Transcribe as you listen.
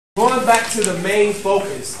going back to the main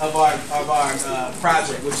focus of our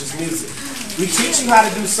project, which is music. We teach you how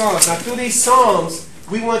to do songs. Now, through these songs,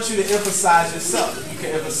 we want you to emphasize yourself. You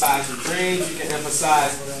can emphasize your dreams. You can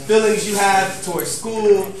emphasize feelings you have towards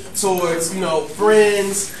school, towards,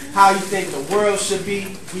 friends, how you think the world should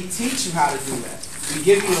be. We teach you how to do that. We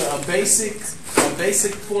give you a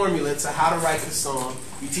basic formula to how to write the song.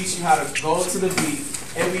 We teach you how to go to the beat.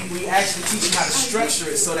 And we actually teach you how to structure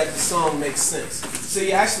it so that the song makes sense. So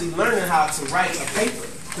you're actually learning how to write a paper,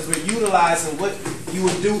 because we're utilizing what you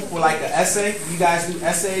would do for like an essay. You guys do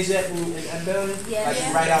essays yet at Belden? Yeah. Like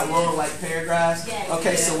you write out long like paragraphs? Yeah.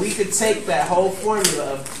 Okay, so we could take that whole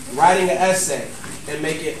formula of writing an essay and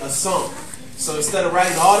make it a song. So instead of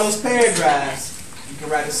writing all those paragraphs, you can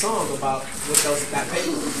write a song about what that paper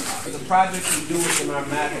is. The project we do within our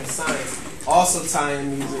math and science also tie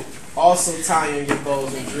in music, also tie in your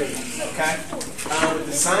goals and dreams, okay? With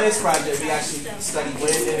the science project, we actually study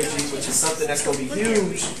wind energy, which is something that's going to be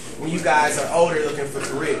huge when you guys are older looking for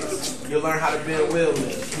careers. You'll learn how to build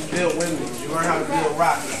windmills. You learn how to build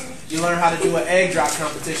rockets. You learn how to do an egg drop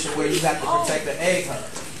competition where you have to protect the egg hunt.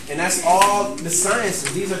 And that's all the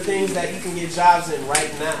sciences. These are things that you can get jobs in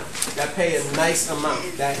right now that pay a nice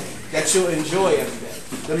amount, that you'll enjoy every day.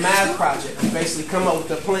 The math project, you basically come up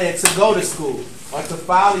with a plan to go to school or to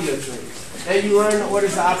follow your dreams. And you learn the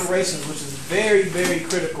orders of operations, which is very, very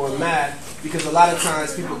critical in math, because a lot of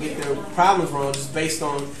times people get their problems wrong just based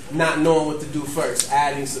on not knowing what to do first.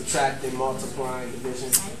 Adding, subtracting, multiplying,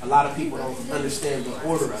 division. A lot of people don't understand the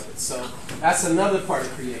order of it. So that's another part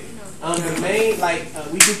of creating. The main,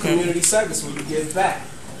 we do community service where we give back.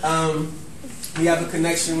 We have a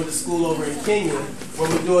connection with a school over in Kenya where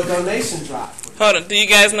we do a donation drive. Hold on, do you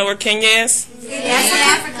guys know where Kenya is? Yes, in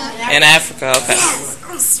Africa. In Africa, okay.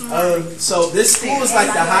 Yes. So this school is like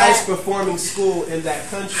the highest performing school in that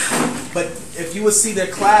country. But if you would see their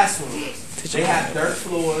classrooms, they have dirt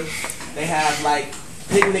floors. They have like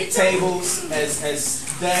picnic tables as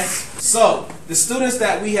desks. So the students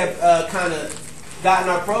that we have kind of got in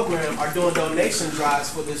our program are doing donation drives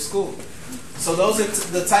for this school. So those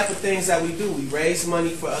are the type of things that we do. We raise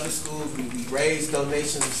money for other schools. We raise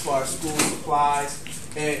donations as far as school supplies,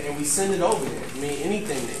 and we send it over there. I mean,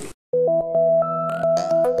 anything they need.